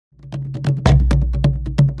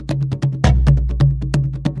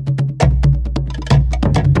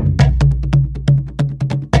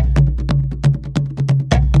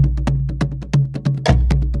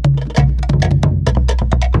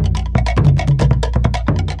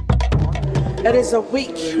It is a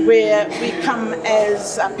week where we come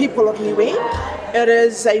as people of Niue. It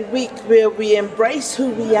is a week where we embrace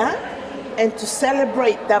who we are and to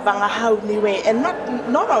celebrate the vagahau Niue. And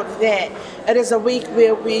not only that, it is a week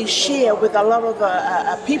where we share with a lot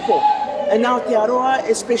of people in Aotearoa,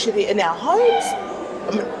 especially in our homes,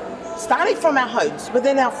 starting from our homes,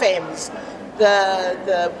 within our families,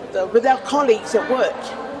 with our colleagues at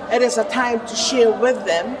work. It is a time to share with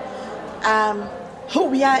them who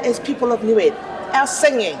we are as people of Niue, our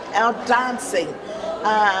singing, our dancing,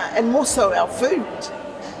 and more so our food.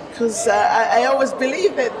 Because I always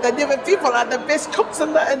believe that the Niue people are the best cooks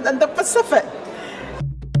in the Pacific.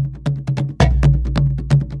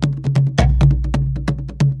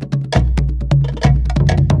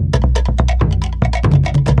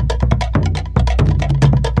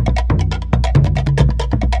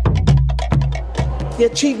 The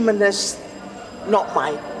achievement is not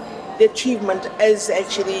mine. The achievement is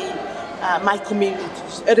actually my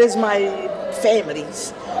communities. It is my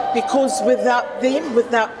families. Because without them,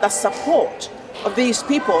 without the support of these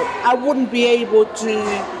people, I wouldn't be able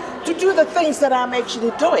to do the things that I'm actually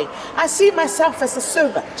doing. I see myself as a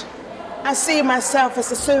servant. I see myself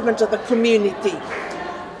as a servant of the community.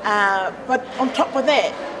 But on top of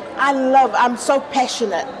that, I'm so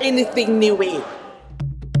passionate, anything Niue.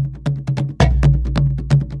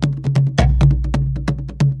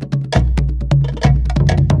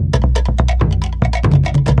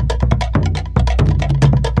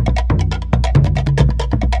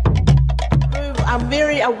 I'm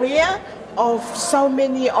very aware of so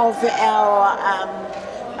many of our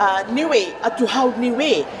Niue, atuhau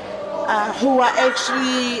Niue, who are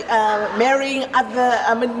actually marrying other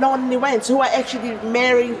non-Niueans, who are actually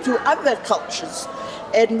marrying to other cultures.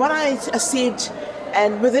 And what I said,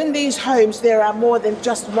 and within these homes there are more than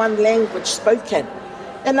just one language spoken.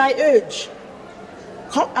 And I urge,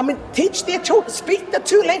 teach their children, speak the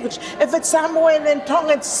two languages. If it's Samoan and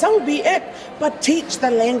Tongan, so be it. But teach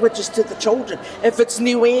the languages to the children. If it's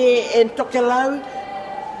Niue and Tokelau,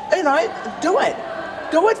 do it.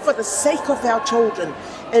 Do it for the sake of our children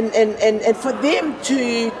and for them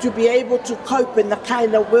to be able to cope in the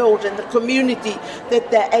kind of world and the community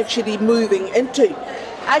that they're actually moving into.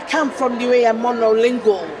 I come from Niue, a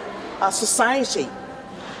monolingual society,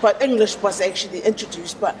 but English was actually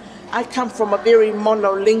introduced. But I come from a very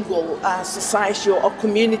monolingual society or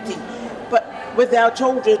community, but with our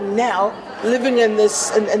children now living in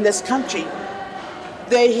this country,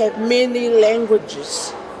 they have many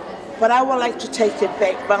languages. But I would like to take it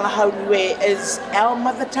back. Vagahau Niue is our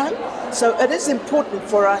mother tongue, so it is important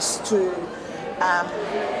for us to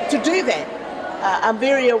do that. I'm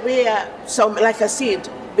very aware, so like I said,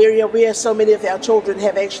 very aware so many of our children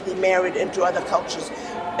have actually married into other cultures.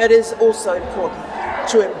 It is also important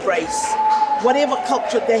to embrace whatever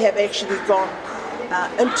culture they have actually gone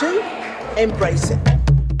into, embrace it.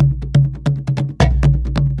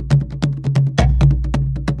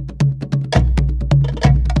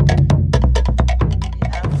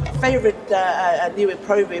 Favorite Niue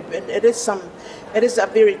proverb, and it is a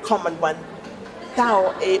very common one.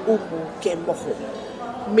 Tau e umu ke moho,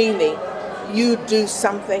 meaning you do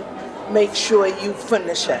something, make sure you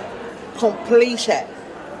finish it, complete it.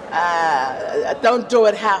 Don't do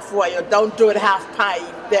it halfway or don't do it half pay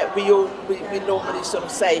that we normally sort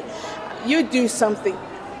of say. You do something,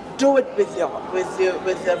 do it with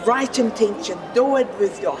the right intention, do it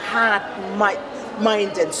with your heart,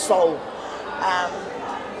 mind and soul.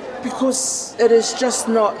 Because it is just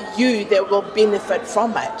not you that will benefit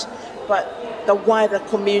from it, but the wider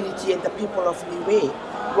community and the people of Niue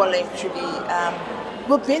will actually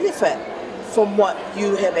will benefit from what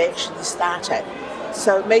you have actually started.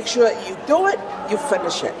 So make sure you do it, you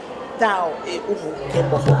finish it. Tau e umu ke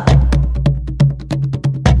moho.